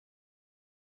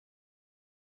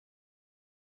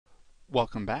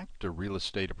Welcome back to Real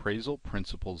Estate Appraisal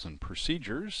Principles and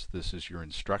Procedures. This is your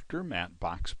instructor, Matt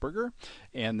Boxberger,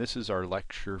 and this is our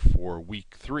lecture for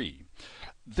week 3.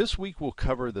 This week we'll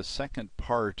cover the second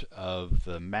part of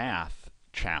the math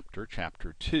chapter,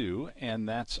 chapter 2, and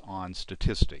that's on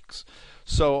statistics.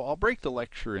 So I'll break the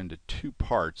lecture into two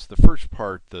parts. The first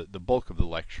part, the bulk of the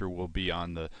lecture, will be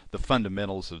on the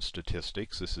fundamentals of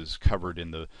statistics. This is covered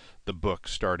in the book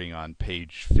starting on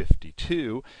page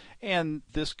 52, and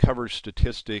this covers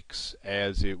statistics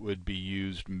as it would be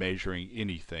used measuring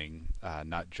anything,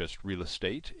 not just real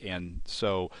estate. And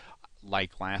so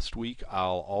like last week,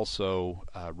 I'll also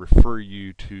refer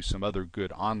you to some other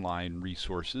good online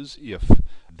resources if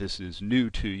this is new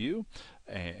to you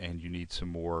and you need some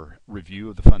more review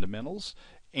of the fundamentals.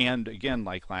 And again,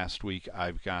 like last week,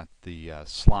 I've got the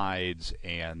slides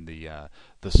and the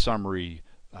summary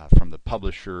from the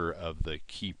publisher of the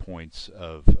key points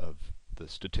of the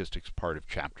statistics part of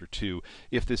chapter 2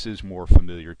 if this is more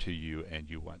familiar to you and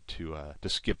you want to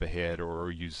skip ahead or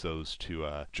use those to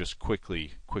just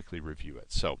quickly review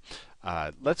it. So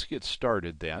let's get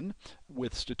started then.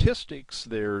 With statistics,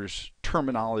 there's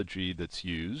terminology that's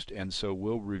used, and so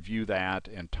we'll review that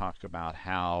and talk about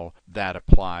how that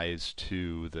applies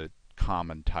to the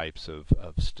common types of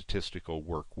statistical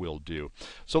work we'll do.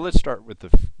 So let's start with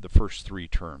the first three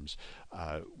terms.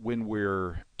 When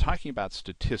we're talking about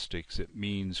statistics, it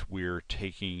means we're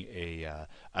taking a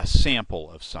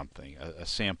sample of something, a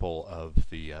sample of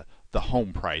the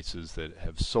home prices that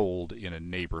have sold in a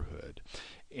neighborhood.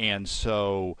 And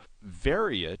so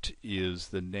variate is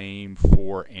the name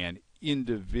for an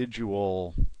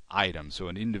individual item, so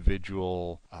an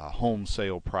individual home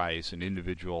sale price, an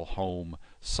individual home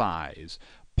size.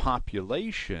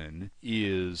 Population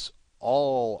is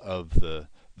all of the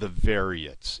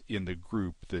variates in the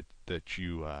group that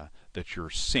you're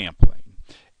sampling,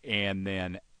 and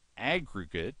then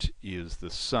aggregate is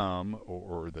the sum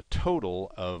or the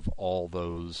total of all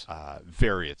those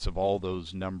variates, of all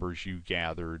those numbers you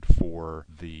gathered for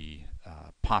the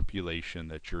population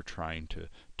that you're trying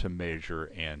to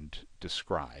measure and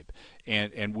describe.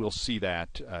 And we'll see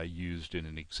that used in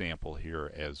an example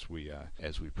here as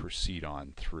we proceed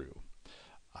on through.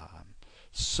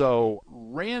 So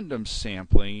random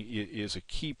sampling is a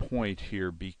key point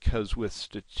here, because with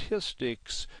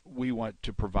statistics we want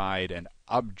to provide an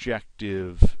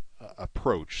objective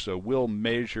approach. So we'll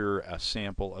measure a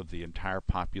sample of the entire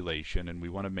population, and we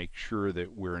want to make sure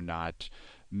that we're not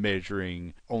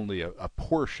measuring only a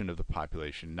portion of the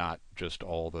population, not just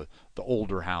all the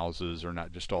older houses or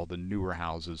not just all the newer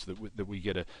houses, that we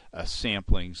get a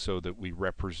sampling so that we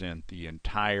represent the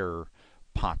entire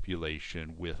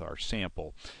population with our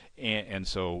sample. And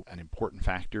so an important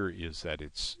factor is that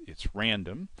it's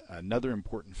random. Another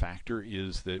important factor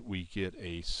is that we get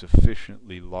a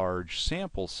sufficiently large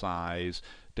sample size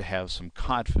to have some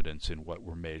confidence in what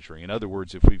we're measuring. In other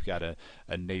words, if we've got a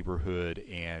neighborhood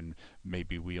and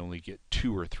maybe we only get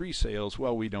 2 or 3 sales,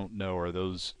 well, we don't know, are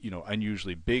those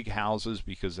unusually big houses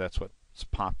because that's what's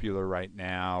popular right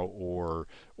now, or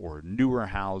newer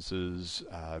houses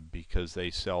because they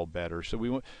sell better. So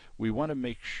we want to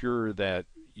make sure that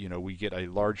we get a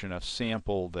large enough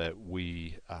sample that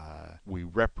we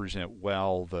represent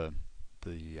well the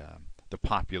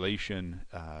population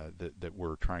that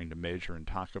we're trying to measure and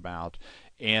talk about,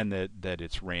 and that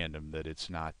it's random, that it's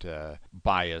not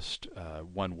biased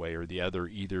one way or the other,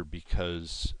 either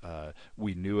because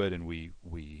we knew it and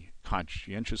we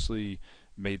conscientiously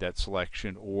made that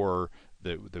selection, or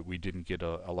that we didn't get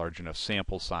a large enough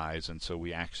sample size and so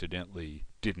we accidentally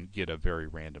didn't get a very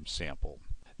random sample.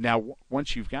 Now,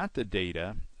 once you've got the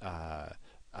data,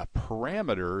 a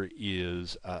parameter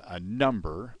is a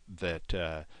number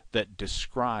that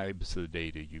describes the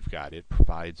data you've got. It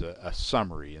provides a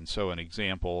summary. And so an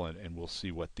example, and we'll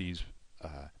see what these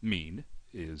mean,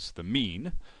 is the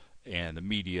mean and the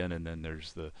median, and then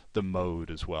there's the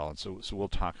mode as well. And so we'll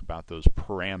talk about those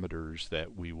parameters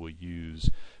that we will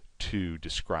use to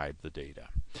describe the data.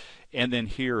 And then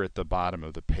here at the bottom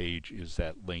of the page is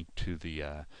that link to the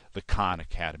Khan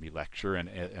Academy lecture. And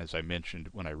as I mentioned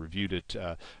when I reviewed it,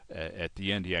 at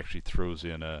the end he actually throws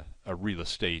in a real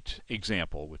estate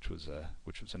example, which was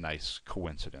a nice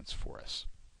coincidence for us.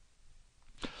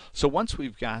 So once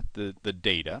we've got the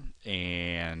data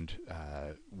and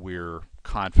we're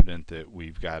confident that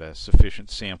we've got a sufficient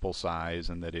sample size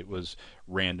and that it was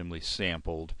randomly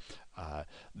sampled,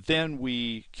 then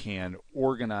we can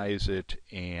organize it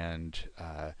and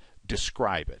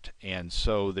describe it. And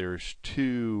so there's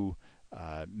two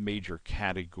major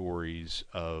categories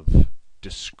of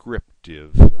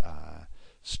descriptive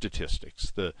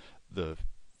statistics. The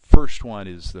first one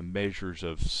is the measures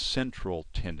of central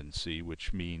tendency,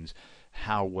 which means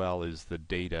how well is the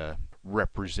data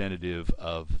representative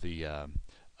of the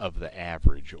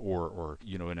average, or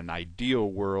in an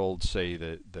ideal world, say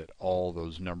that all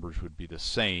those numbers would be the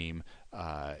same,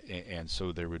 and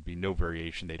so there would be no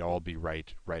variation. They'd all be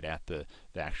right at the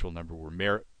actual number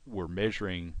we're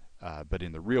measuring. But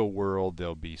in the real world,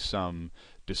 there'll be some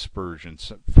dispersion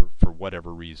for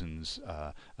whatever reasons.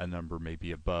 A number may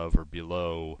be above or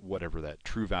below whatever that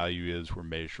true value is we're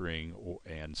measuring,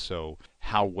 and so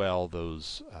how well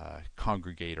those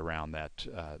congregate around that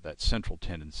central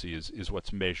tendency is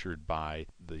what's measured by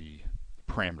the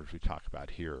parameters we talk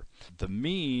about here. The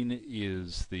mean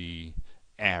is the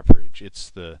average.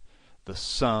 It's the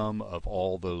sum of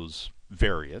all those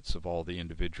variates, of all the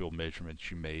individual measurements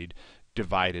you made,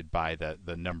 divided by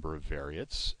the number of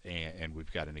variates, and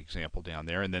we've got an example down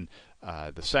there. And then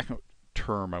the second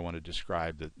term I want to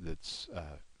describe that's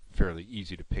fairly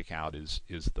easy to pick out is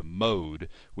the mode,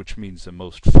 which means the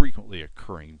most frequently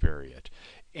occurring variate.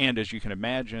 And as you can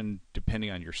imagine, depending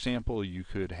on your sample, you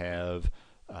could have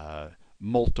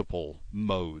multiple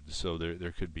modes, so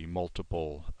there could be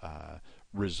multiple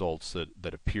results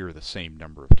that appear the same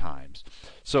number of times.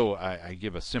 So I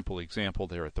give a simple example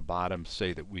there at the bottom.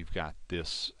 Say that we've got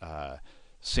this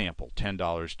sample, $10,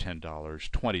 $10,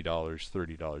 $20, $30,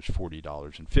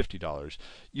 $40, and $50.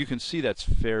 You can see that's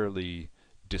fairly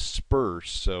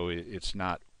dispersed, so it's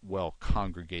not well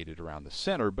congregated around the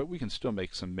center, but we can still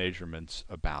make some measurements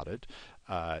about it.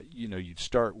 You'd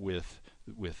start with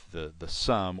the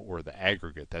sum, or the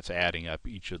aggregate that's adding up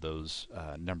each of those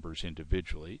numbers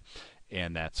individually,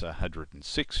 and that's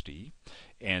 160.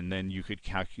 And then you could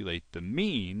calculate the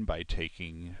mean by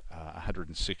taking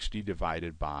 160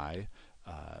 divided by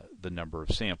the number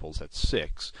of samples, that's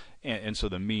 6, and so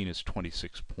the mean is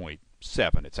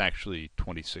 26.7. It's actually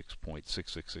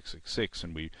 26.66666,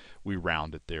 and we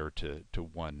round it there to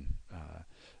one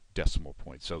decimal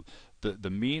point. So the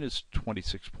mean is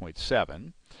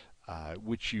 26.7,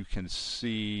 which you can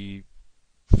see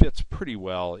fits pretty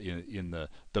well in the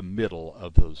middle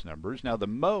of those numbers. Now the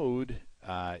mode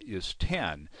is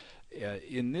 10.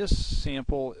 In this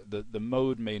sample, the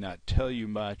mode may not tell you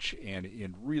much, and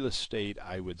in real estate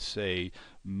I would say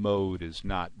mode is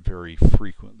not very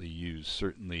frequently used.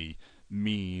 Certainly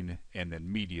mean and then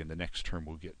median, the next term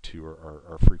we'll get to,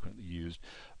 are frequently used.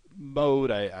 Mode,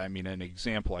 I mean, an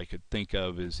example I could think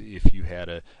of is if you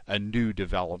had a new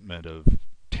development of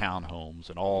townhomes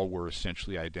and all were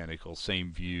essentially identical,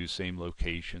 same view, same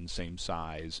location, same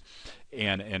size,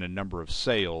 and a number of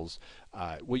sales.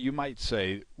 Well, you might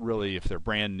say, really, if they're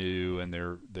brand new and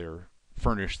they're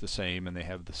furnished the same and they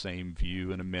have the same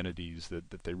view and amenities,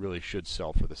 that they really should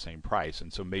sell for the same price.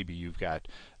 And so maybe you've got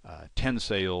 10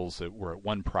 sales that were at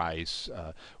one price,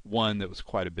 one that was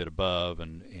quite a bit above,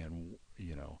 and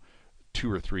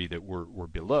 2 or 3 that were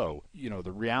below.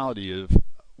 The reality of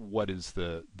what is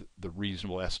the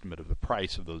reasonable estimate of the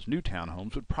price of those new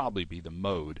townhomes would probably be the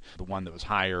mode. The one that was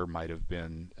higher might have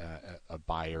been a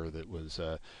buyer that was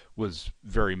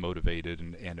very motivated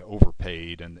and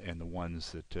overpaid, and the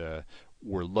ones that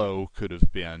were low could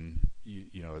have been,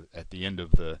 at the end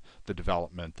of the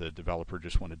development, the developer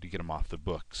just wanted to get them off the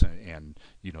books, and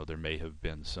there may have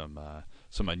been some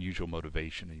unusual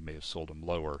motivation, and he may have sold them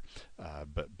lower,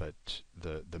 but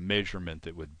the measurement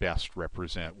that would best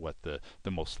represent what the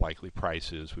most likely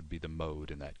price is would be the mode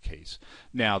in that case.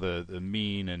 Now the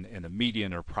mean and the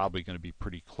median are probably going to be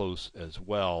pretty close as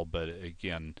well, but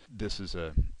again, this is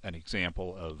an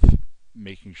example of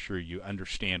making sure you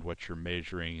understand what you're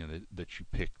measuring, and that you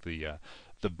pick the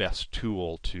best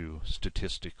tool to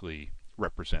statistically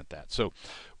represent that. So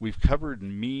we've covered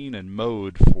mean and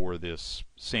mode for this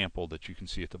sample that you can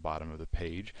see at the bottom of the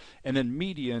page, and then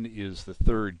median is the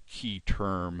third key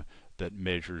term that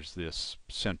measures this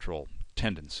central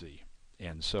tendency.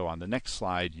 And so on the next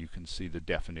slide you can see the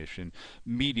definition.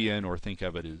 Median, or think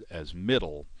of it as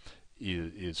middle,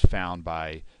 is found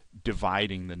by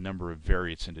dividing the number of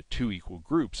variates into 2 equal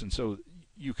groups. And so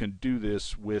you can do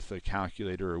this with a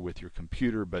calculator or with your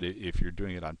computer, but if you're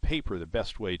doing it on paper, the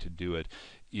best way to do it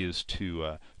is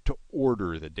to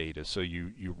order the data. So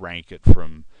you rank it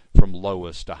from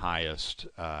lowest to highest,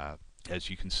 as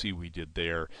you can see we did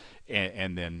there,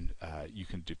 and then you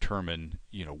can determine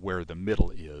where the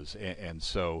middle is. And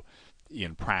so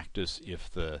in practice, if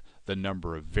the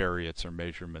number of variates or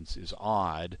measurements is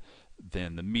odd,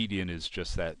 then the median is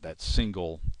just that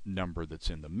single number that's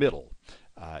in the middle.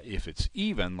 If it's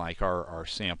even, like our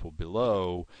sample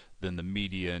below, then the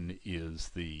median is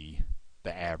the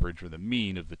average or the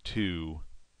mean of the two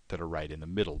that are right in the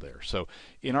middle there. So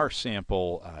in our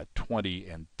sample, 20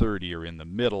 and 30 are in the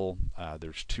middle.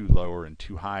 There's 2 lower and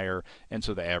 2 higher, and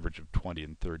so the average of 20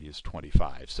 and 30 is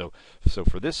 25. So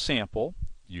for this sample,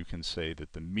 you can say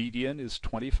that the median is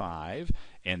 25,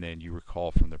 and then you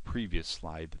recall from the previous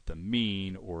slide that the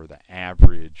mean or the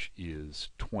average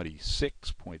is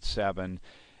 26.7,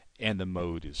 and the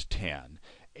mode is 10.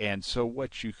 And so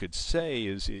what you could say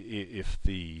is if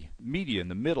the median,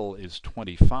 the middle, is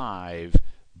 25,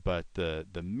 but the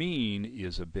mean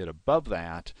is a bit above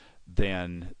that,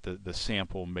 then the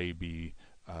sample may be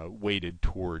weighted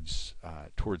towards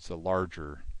the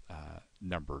larger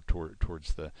number,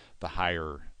 towards the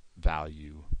higher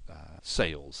value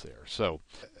sales there. So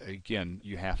again,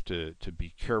 you have to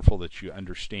be careful that you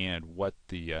understand what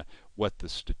the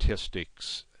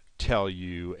statistics tell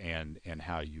you and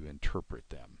how you interpret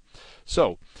them.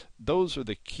 So those are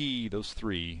the key, those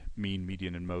 3, mean,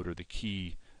 median, and mode, are the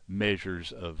key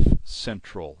measures of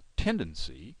central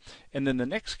tendency. And then the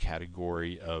next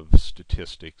category of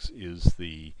statistics is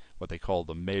what they call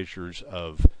the measures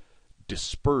of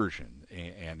dispersion.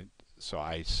 And so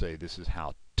I say this is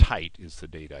how tight is the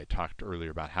data. I talked earlier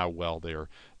about how well they're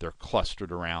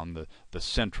clustered around the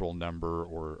central number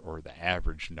or the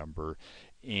average number.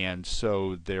 And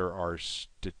so there are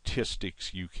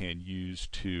statistics you can use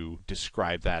to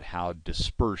describe that, how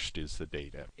dispersed is the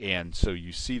data. And so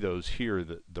you see those here.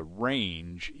 The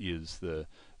range is the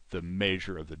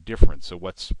measure of the difference. So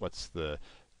what's the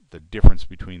difference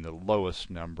between the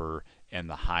lowest number and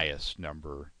the highest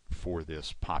number for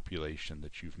this population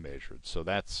that you've measured? So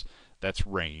that's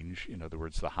range. In other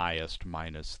words, the highest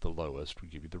minus the lowest would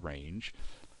give you the range.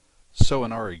 So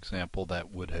in our example,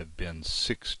 that would have been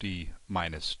 60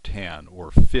 minus 10,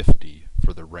 or 50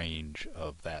 for the range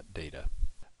of that data.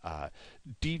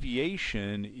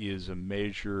 Deviation is a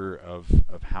measure of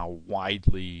how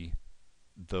widely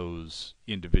those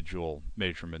individual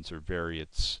measurements or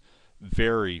variates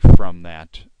vary from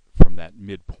that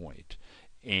midpoint.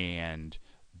 And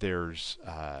there's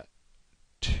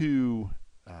 2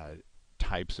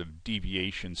 types of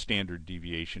deviation. Standard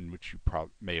deviation, which you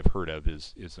may have heard of,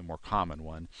 is the more common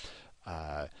one.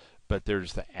 But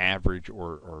there's the average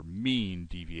or mean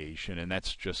deviation, and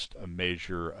that's just a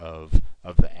measure of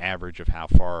the average of how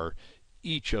far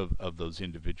each of those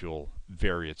individual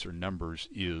variates or numbers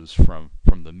is from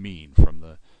the mean, from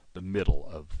the middle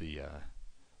of the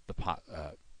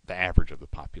average of the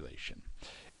population.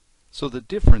 So the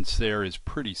difference there is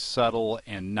pretty subtle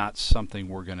and not something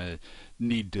we're going to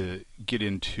need to get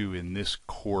into in this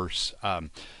course.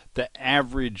 The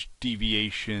average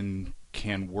deviation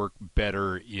can work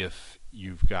better if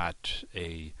you've got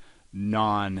a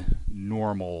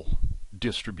non-normal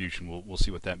distribution. We'll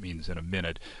see what that means in a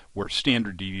minute, where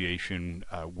standard deviation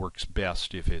works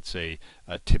best if it's a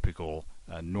typical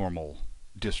normal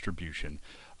distribution.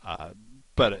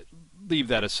 But leave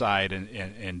that aside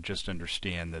and just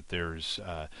understand that there's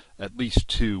at least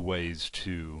 2 ways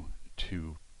to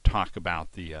talk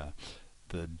about the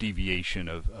deviation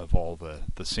of all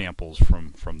the samples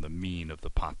from the mean of the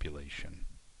population.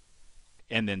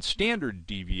 And then standard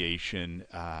deviation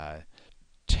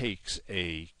takes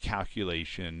a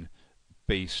calculation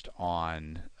based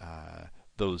on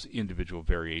those individual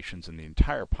variations in the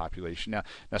entire population. Now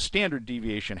standard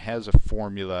deviation has a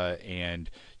formula,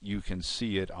 and you can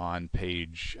see it on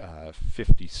page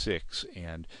 56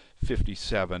 and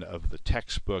 57 of the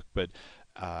textbook. But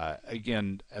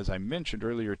again, as I mentioned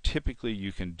earlier, typically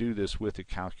you can do this with a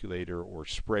calculator or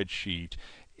spreadsheet.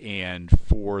 And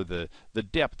for the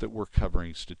depth that we're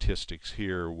covering statistics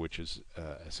here, which is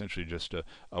essentially just a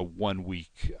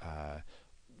 1-week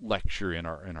lecture in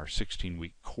our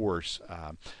 16-week course,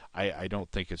 I don't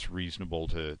think it's reasonable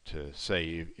to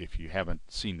say, if you haven't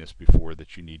seen this before,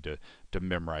 that you need to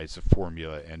memorize the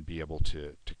formula and be able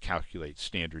to calculate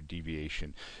standard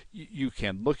deviation. You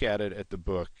can look at it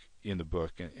in the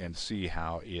book and see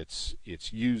how it's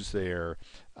used there,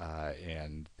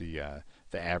 and the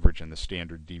average and the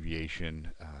standard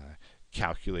deviation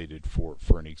calculated for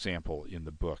an example in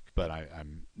the book. But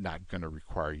I'm not going to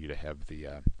require you to have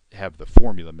the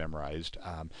formula memorized.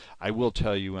 I will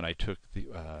tell you, when I took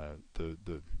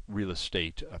the real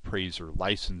estate appraiser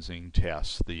licensing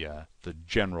test, the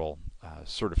general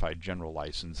certified general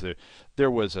license,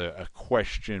 there was a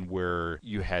question where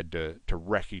you had to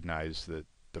recognize that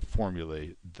the formula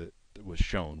that was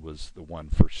shown was the one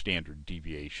for standard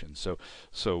deviation. So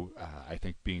I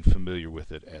think being familiar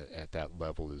with it at that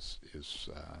level is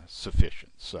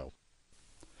sufficient. So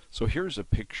here's a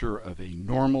picture of a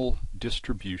normal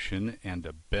distribution and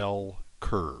a bell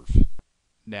curve.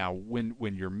 Now when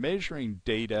you're measuring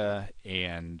data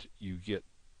and you get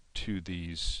to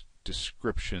these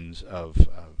descriptions of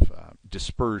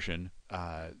dispersion,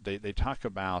 they talk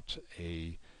about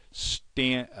a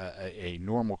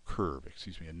normal curve,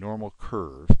 a normal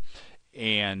curve,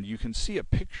 and you can see a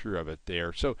picture of it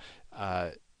there. So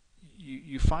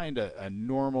you find a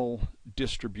normal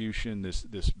distribution,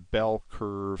 this bell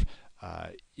curve,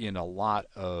 in a lot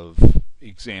of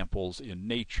examples in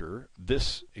nature.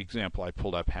 This example I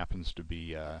pulled up happens to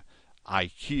be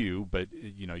IQ, but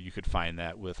you could find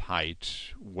that with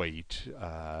height, weight,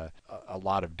 a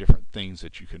lot of different things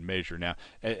that you can measure. Now,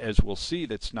 as we'll see,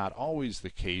 that's not always the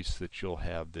case that you'll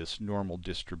have this normal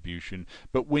distribution,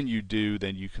 but when you do,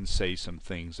 then you can say some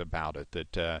things about it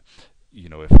that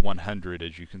if 100,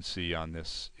 as you can see on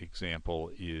this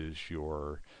example, is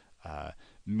your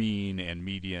mean and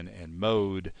median and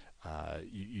mode,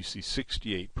 you see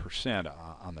 68%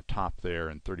 on the top there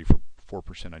and 34%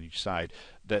 on each side.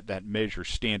 That measure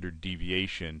standard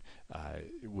deviation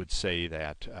would say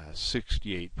that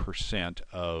 68%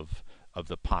 of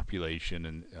the population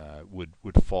and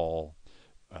would fall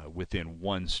within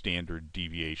one standard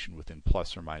deviation, within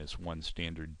plus or minus one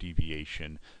standard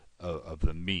deviation of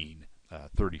the mean.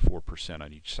 34%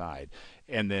 on each side,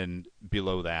 and then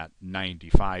below that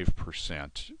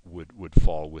 95% would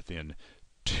fall within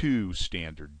two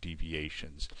standard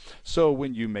deviations. So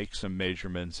when you make some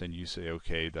measurements and you say,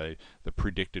 okay, the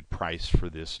predicted price for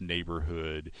this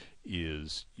neighborhood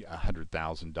is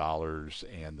 $100,000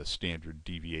 and the standard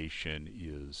deviation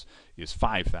is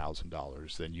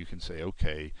 $5,000, then you can say,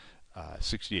 okay,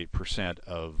 68%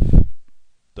 of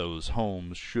those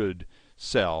homes should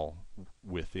sell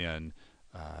within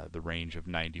the range of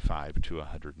 $95,000 to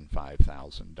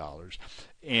 $105,000,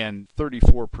 and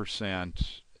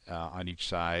 34% on each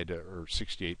side, or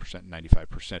 68% and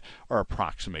 95%, are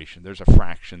approximation. There's a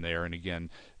fraction there, and again,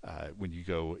 when you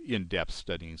go in-depth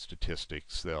studying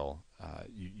statistics,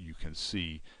 you can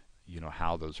see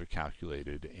how those are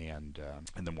calculated and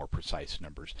the more precise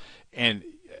numbers, and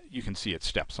you can see it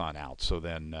steps on out. So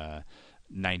then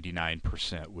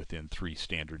 99% within three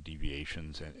standard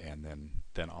deviations, and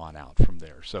then on out from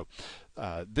there. So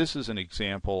this is an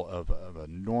example of a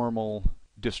normal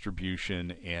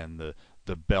distribution and the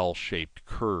bell-shaped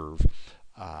curve.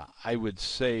 I would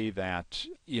say that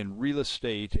in real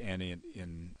estate and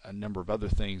in a number of other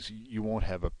things, you won't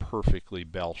have a perfectly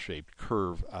bell-shaped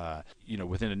curve.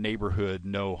 Within a neighborhood,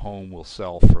 no home will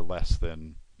sell for less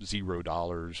than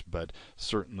 $0, but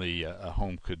certainly a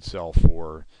home could sell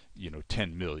for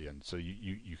 10 million. So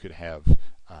you could have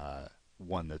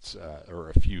one that's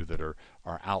or a few that are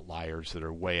outliers that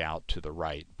are way out to the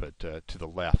right, but to the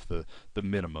left, the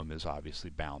minimum is obviously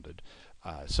bounded.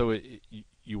 So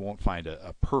you won't find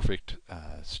a perfect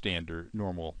standard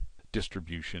normal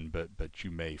distribution, but you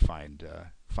may find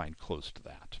close to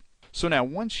that. So now,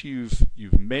 once you've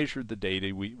measured the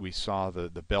data, we saw the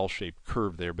bell-shaped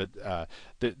curve there, but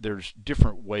there's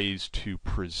different ways to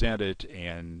present it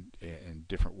and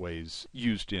different ways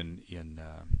used in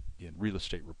real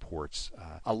estate reports.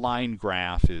 A line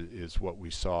graph is what we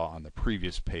saw on the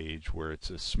previous page, where it's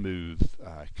a smooth,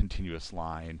 continuous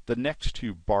line. The next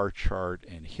two, bar chart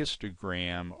and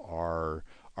histogram, are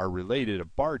related. A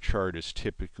bar chart is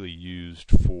typically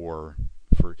used for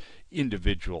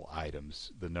individual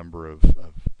items, the number of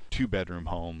two-bedroom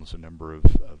homes, the number of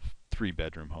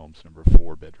three-bedroom homes, the number of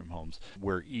four-bedroom homes,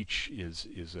 where each is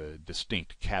a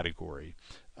distinct category.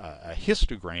 A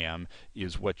histogram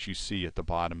is what you see at the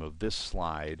bottom of this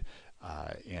slide,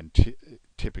 and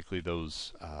typically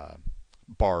those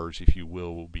bars, if you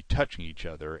will be touching each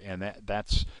other, and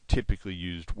that's typically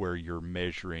used where you're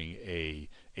measuring a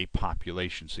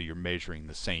population. So you're measuring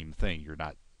the same thing. You're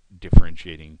not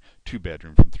differentiating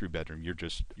two-bedroom from three-bedroom.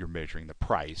 You're measuring the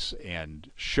price and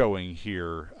showing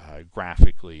here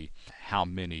graphically how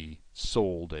many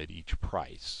sold at each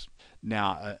price.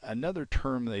 Now, another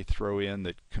term they throw in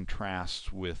that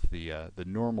contrasts with the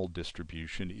normal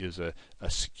distribution is a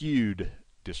skewed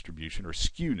distribution, or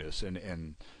skewness,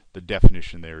 and the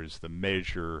definition there is the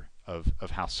measure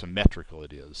of how symmetrical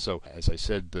it is. So as I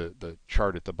said, the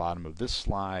chart at the bottom of this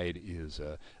slide is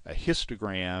a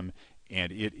histogram,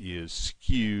 and it is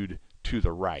skewed to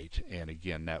the right. And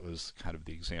again, that was kind of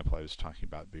the example I was talking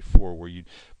about before, where you'd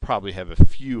probably have a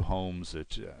few homes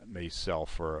that may sell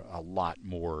for a lot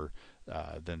more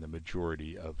than the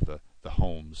majority of the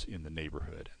homes in the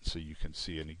neighborhood. And so you can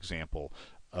see an example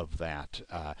of that.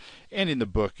 And in the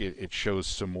book, it shows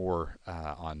some more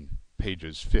on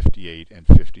pages 58 and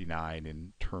 59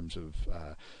 in terms of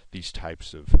these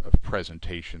types of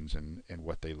presentations and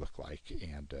what they look like,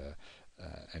 and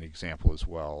an example as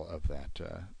well of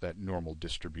that normal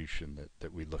distribution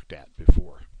that we looked at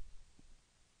before.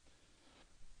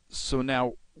 So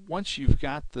now, once you've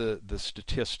got the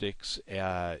statistics,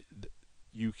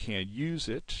 you can use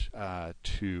it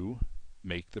to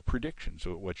make the prediction.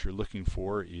 So what you're looking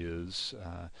for is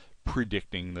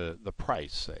predicting the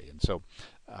price, say. And so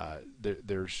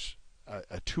there's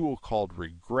a tool called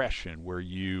regression where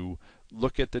you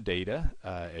look at the data,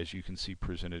 as you can see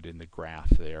presented in the graph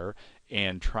there,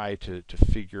 and try to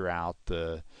figure out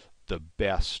the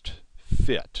best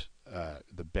fit,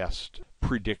 the best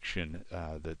prediction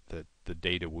that the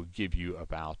data will give you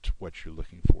about what you're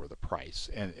looking for, the price.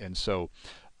 And so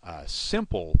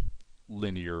simple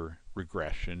linear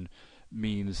regression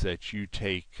means that you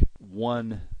take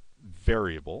one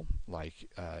variable, like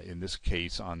in this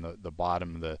case on the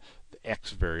bottom, the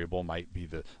x variable might be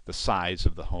the size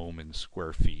of the home in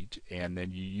square feet, and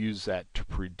then you use that to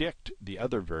predict the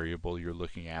other variable you're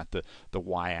looking at. The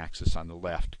y-axis on the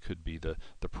left could be the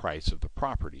price of the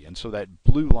property. And so that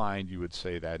blue line, you would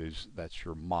say that's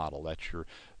your model, that's your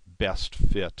best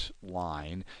fit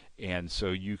line. And so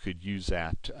you could use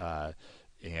that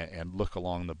and look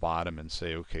along the bottom and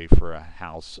say, okay, for a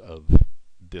house of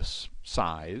this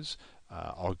size,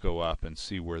 I'll go up and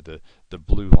see where the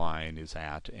blue line is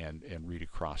at, and read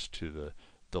across to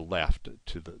the left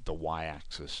to the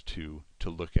y-axis to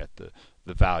look at the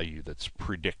value that's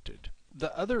predicted.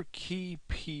 The other key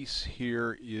piece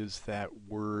here is that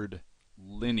word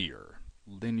linear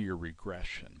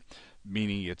regression,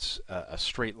 meaning it's a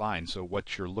straight line. So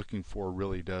what you're looking for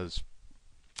really does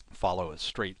follow a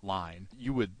straight line.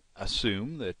 You would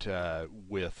assume that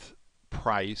with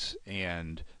price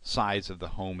and size of the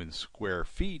home in square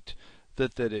feet,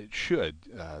 that it should.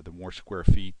 The more square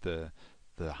feet, the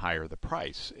higher the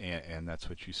price, and that's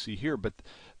what you see here. But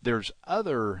there's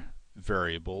other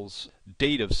variables,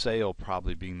 date of sale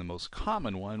probably being the most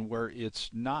common one, where it's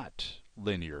not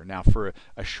linear. Now, for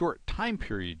a short time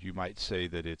period, you might say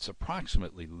that it's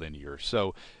approximately linear.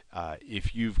 So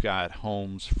if you've got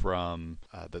homes from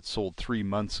that sold 3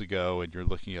 months ago, and you're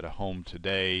looking at a home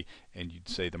today, and you'd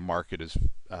say the market has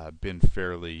been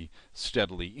fairly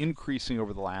steadily increasing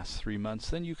over the last 3 months,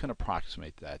 then you can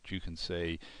approximate that. You can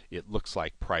say it looks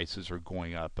like prices are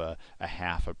going up a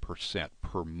 0.5%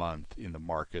 per month in the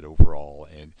market overall,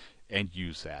 and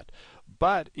use that.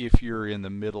 But if you're in the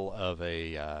middle of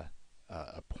a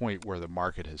point where the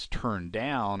market has turned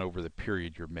down over the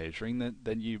period you're measuring,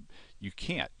 then you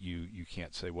can't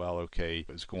say, well, okay,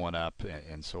 it's going up,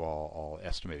 and so I'll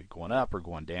estimate it going up or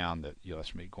going down. That you'll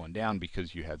estimate going down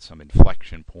because you had some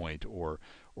inflection point or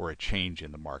a change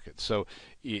in the market. So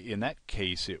in that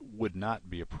case, it would not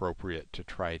be appropriate to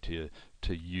try to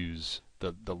use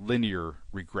the linear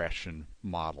regression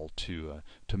model to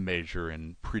measure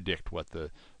and predict what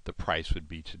the price would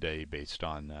be today based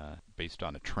on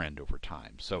a trend over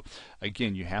time. So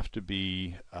again, you have to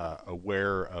be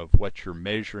aware of what you're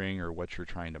measuring or what you're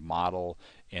trying to model,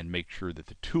 and make sure that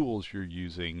the tools you're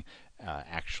using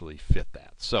actually fit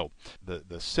that. So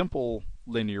the simple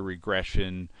linear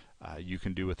regression you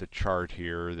can do with a chart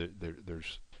here.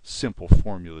 There's simple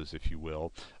formulas, if you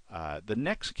will. The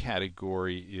next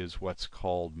category is what's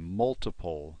called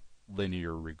multiple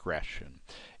linear regression.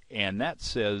 And that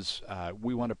says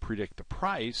we want to predict the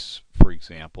price, for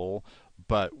example,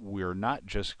 but we're not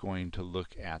just going to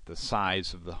look at the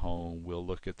size of the home. We'll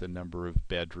look at the number of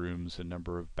bedrooms, the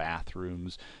number of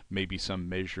bathrooms, maybe some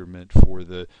measurement for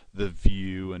the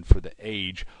view and for the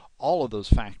age. All of those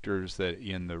factors that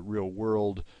in the real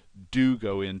world do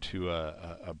go into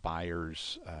a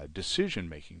buyer's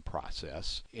decision-making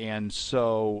process. And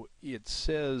so it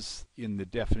says in the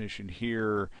definition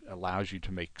here, allows you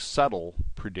to make subtle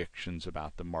predictions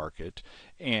about the market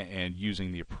and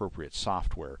using the appropriate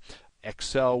software.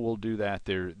 Excel will do that.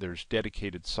 There's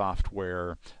dedicated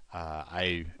software.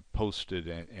 I posted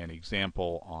an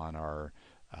example on our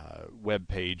web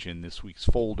page in this week's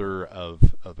folder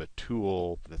of a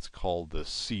tool that's called the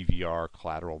CVR,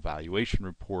 Collateral Valuation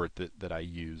Report, that I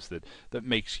use that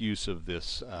makes use of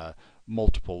this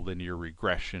multiple linear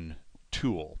regression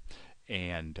tool.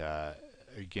 And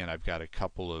again, I've got a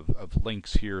couple of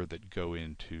links here that go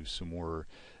into some more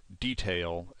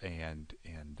detail, and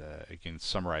again,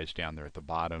 summarized down there at the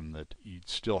bottom, that you'd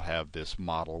still have this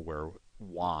model where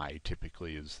Y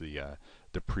typically is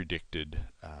the predicted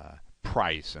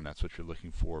price, and that's what you're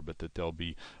looking for, but that there'll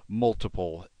be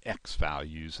multiple X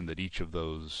values, and that each of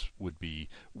those would be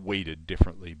weighted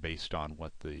differently based on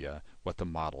what the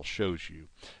model shows you.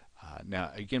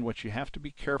 Now, again, what you have to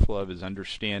be careful of is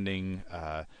understanding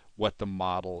what the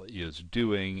model is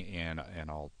doing, and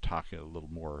I'll talk in a little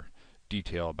more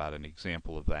detail about an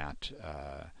example of that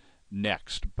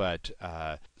next, but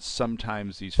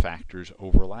sometimes these factors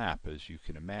overlap, as you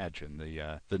can imagine.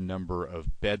 The number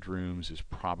of bedrooms is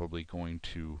probably going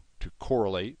to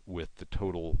correlate with the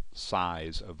total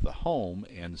size of the home,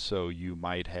 and so you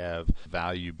might have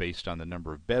value based on the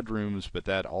number of bedrooms, but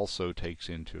that also takes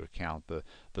into account the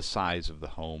size of the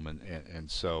home,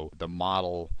 and so the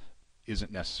model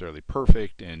isn't necessarily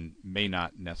perfect and may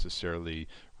not necessarily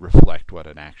reflect what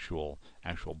an actual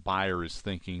buyer is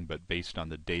thinking, but based on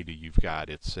the data you've got,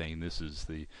 it's saying this is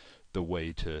the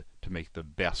way to make the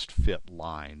best fit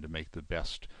line, to make the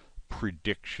best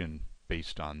prediction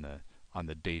based on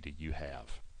the data you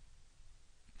have.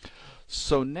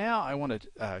 So now I want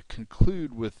to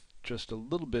conclude with just a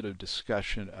little bit of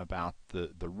discussion about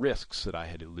the risks that I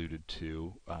had alluded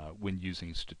to when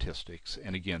using statistics.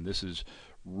 And again, this is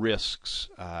risks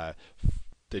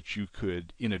that you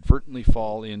could inadvertently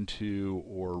fall into,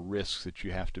 or risks that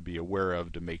you have to be aware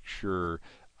of to make sure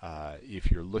if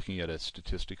you're looking at a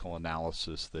statistical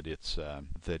analysis that it's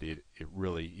that it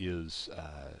really is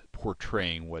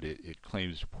portraying what it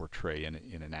claims to portray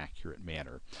in an accurate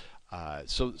manner.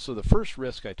 So the first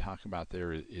risk I talk about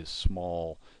there is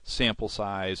small sample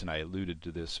size, and I alluded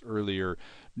to this earlier.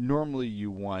 Normally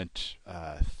you want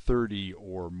 30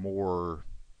 or more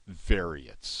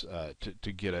variates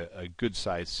to get a good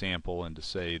sized sample, and to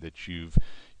say that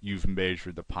you've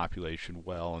measured the population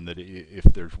well, and that if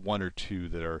there's one or two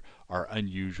that are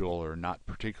unusual or not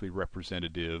particularly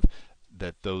representative,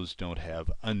 that those don't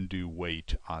have undue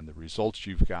weight on the results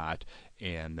you've got,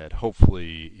 and that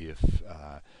hopefully if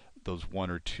those one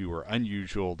or two are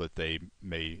unusual, that they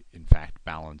may in fact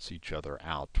balance each other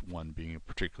out, one being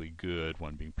particularly good,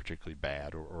 one being particularly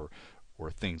bad, or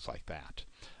things like that.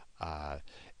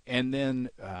 And then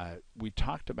we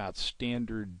talked about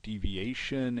standard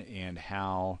deviation and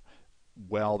how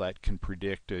well that can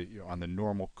predict on the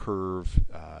normal curve,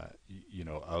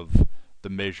 of the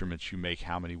measurements you make,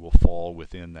 how many will fall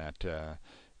within that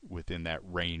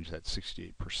range, that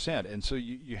 68%. And so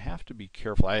you have to be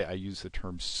careful. I use the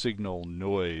term signal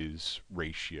noise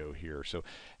ratio here. So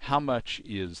how much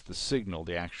is the signal,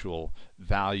 the actual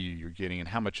value you're getting, and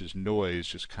how much is noise,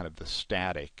 just kind of the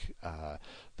static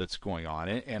that's going on.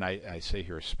 And I say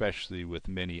here, especially with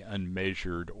many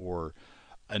unmeasured or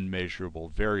unmeasurable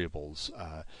variables.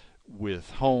 With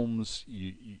homes,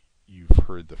 you've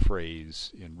heard the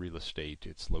phrase in real estate,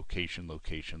 it's location,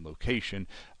 location, location.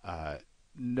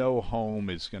 No home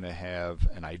is going to have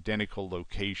an identical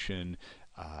location,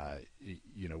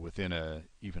 within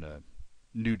even a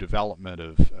new development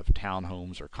of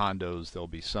townhomes or condos. There'll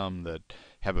be some that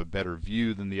have a better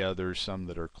view than the others, some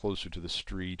that are closer to the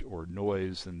street or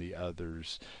noise than the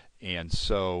others, and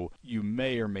so you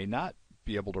may or may not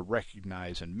be able to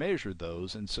recognize and measure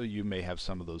those, and so you may have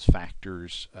some of those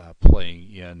factors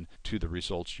playing in to the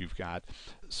results you've got.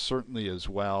 Certainly as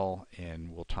well,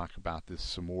 and we'll talk about this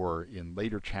some more in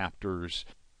later chapters,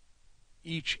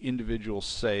 each individual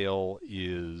sale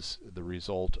is the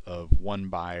result of one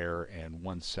buyer and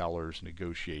one seller's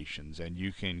negotiations, and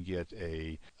you can get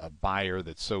a buyer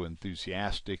that's so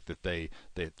enthusiastic that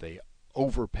they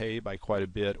overpay by quite a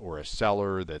bit, or a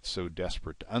seller that's so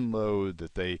desperate to unload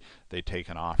that they take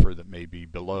an offer that may be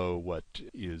below what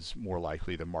is more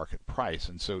likely the market price.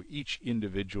 And so each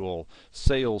individual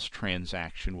sales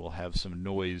transaction will have some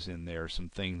noise in there, some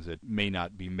things that may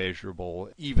not be measurable,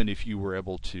 even if you were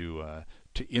able to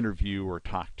interview or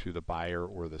talk to the buyer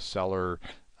or the seller.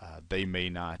 They may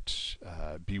not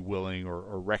be willing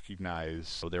or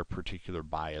recognize their particular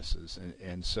biases,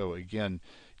 and so again,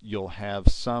 you'll have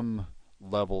some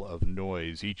level of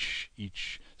noise.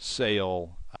 Each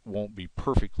sale won't be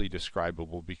perfectly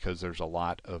describable because there's a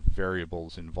lot of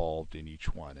variables involved in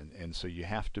each one, and so you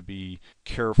have to be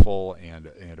careful and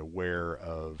aware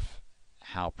of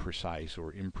how precise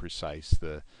or imprecise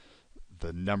the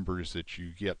numbers that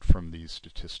you get from these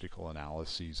statistical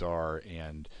analyses are.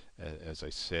 And as I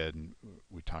said,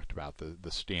 we talked about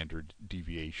the standard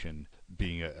deviation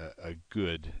being a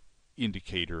good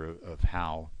indicator of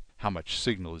how much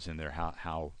signal is in there,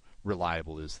 how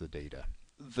reliable is the data.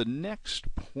 The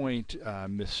next point,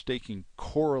 mistaking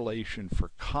correlation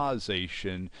for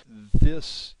causation,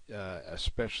 this,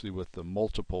 especially with the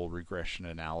multiple regression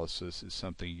analysis, is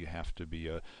something you have to be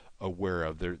aware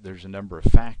of. There's a number of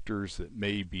factors that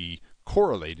may be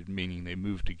correlated, meaning they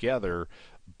move together,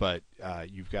 but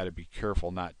you've got to be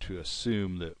careful not to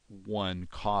assume that one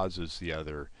causes the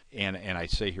other. And I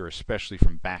say here especially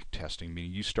from back testing,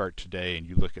 meaning you start today and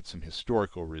you look at some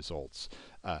historical results.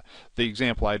 The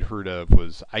example I'd heard of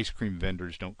was ice cream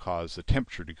vendors don't cause the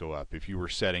temperature to go up. If you were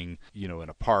setting, in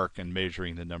a park and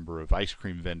measuring the number of ice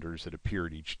cream vendors that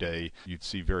appeared each day, you'd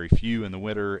see very few in the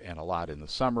winter and a lot in the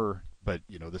summer. But,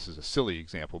 this is a silly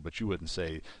example, but you wouldn't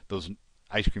say those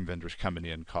ice cream vendors coming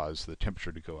in cause the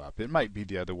temperature to go up. It might be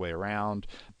the other way around,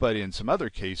 but in some other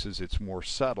cases it's more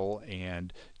subtle,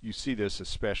 and you see this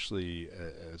especially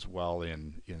as well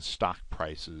in stock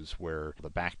prices, where the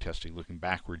back testing, looking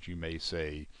backwards, you may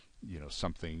say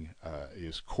something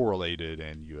is correlated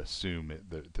and you assume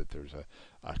that there's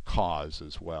a cause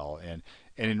as well. And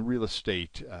in real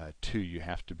estate too, you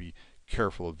have to be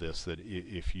careful of this, that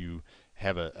if you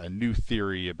have a new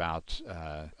theory about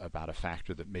a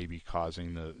factor that may be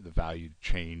causing the value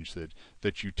change,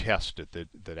 that you test it,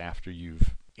 that after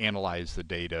you've analyzed the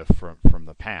data from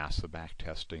the past, the back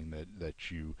testing, that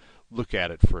you look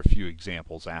at it for a few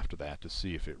examples after that to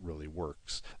see if it really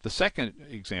works. The second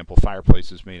example,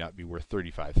 fireplaces may not be worth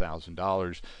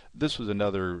 $35,000. This was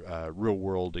another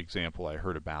real-world example I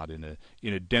heard about in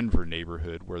a Denver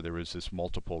neighborhood where there was this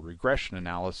multiple regression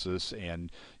analysis,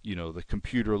 and the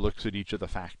computer looks at each of the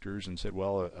factors and said,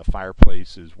 well, a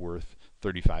fireplace is worth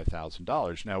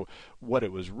 $35,000. Now, what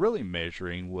it was really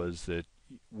measuring was that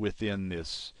within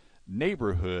this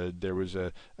neighborhood there was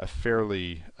a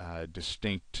fairly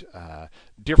distinct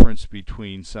difference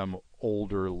between some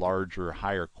older, larger,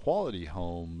 higher quality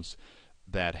homes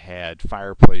that had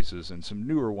fireplaces and some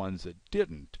newer ones that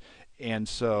didn't. And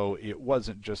so it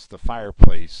wasn't just the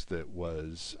fireplace that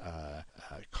was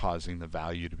causing the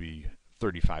value to be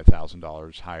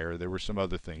 $35,000 higher. There were some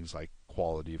other things like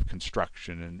quality of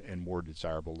construction and more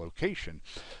desirable location.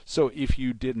 So if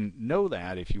you didn't know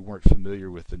that, if you weren't familiar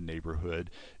with the neighborhood,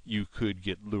 you could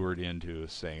get lured into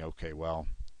saying, okay, well,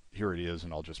 here it is,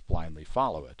 and I'll just blindly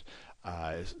follow it.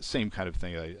 Same kind of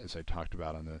thing as I talked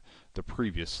about on the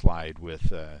previous slide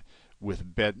with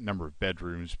number of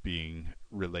bedrooms being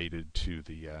related to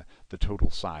the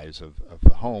total size of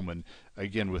the home. And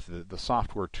again, with the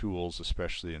software tools,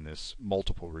 especially in this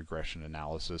multiple regression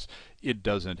analysis, it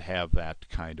doesn't have that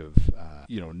kind of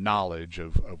knowledge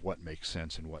of what makes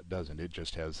sense and what doesn't. It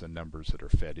just has the numbers that are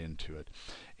fed into it.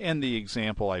 And the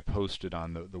example I posted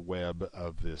on the web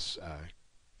of this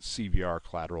CVR,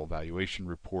 collateral valuation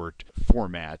report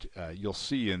format, you'll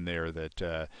see in there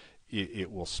that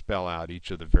it will spell out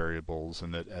each of the variables,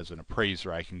 and that as an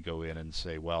appraiser I can go in and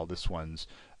say, well, this one's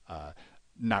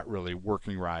not really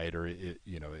working right, or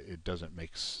it doesn't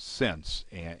make sense,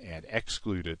 and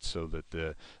exclude it so that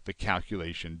the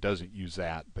calculation doesn't use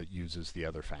that but uses the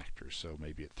other factors. So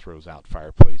maybe it throws out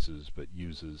fireplaces but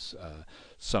uses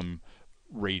some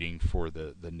rating for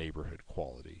the neighborhood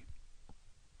quality.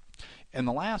 And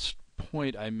the last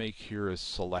point I make here is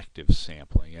selective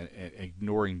sampling and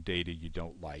ignoring data you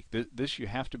don't like. This you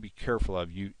have to be careful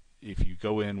of. If you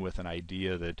go in with an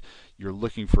idea that you're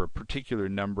looking for a particular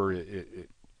number, it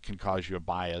can cause you a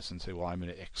bias and say, well, I'm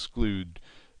going to exclude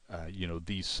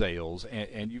these sales,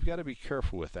 and you've got to be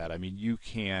careful with that. I mean, you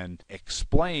can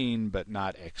explain but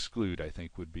not exclude, I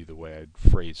think would be the way I'd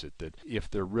phrase it. That if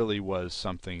there really was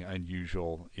something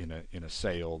unusual in a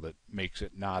sale that makes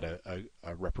it not a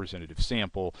representative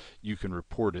sample, you can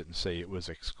report it and say it was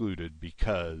excluded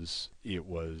because it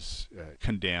was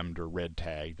condemned or red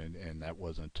tagged, and that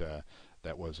wasn't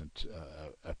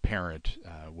apparent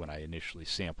when I initially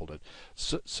sampled it.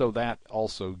 So that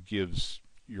also gives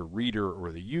your reader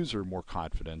or the user more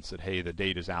confidence that, hey, the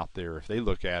data's out there if they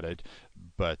look at it,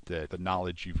 but that the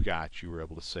knowledge you've got, you were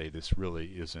able to say this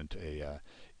really isn't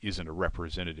a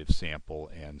representative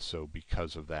sample, and so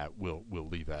because of that, we'll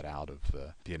leave that out of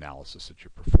the analysis that you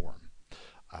perform.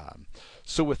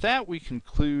 So with that, we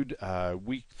conclude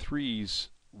week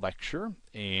 3's lecture,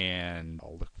 and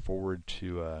I'll look forward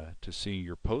to seeing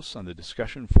your posts on the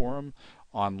discussion forum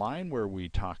online, where we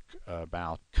talk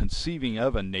about conceiving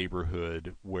of a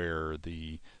neighborhood where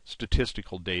the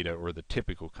statistical data or the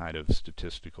typical kind of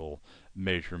statistical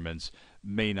measurements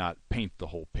may not paint the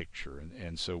whole picture.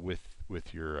 And so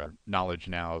with your knowledge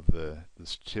now of the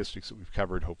statistics that we've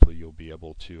covered, hopefully you'll be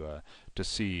able to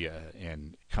see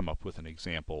and come up with an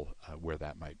example where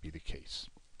that might be the case.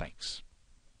 Thanks.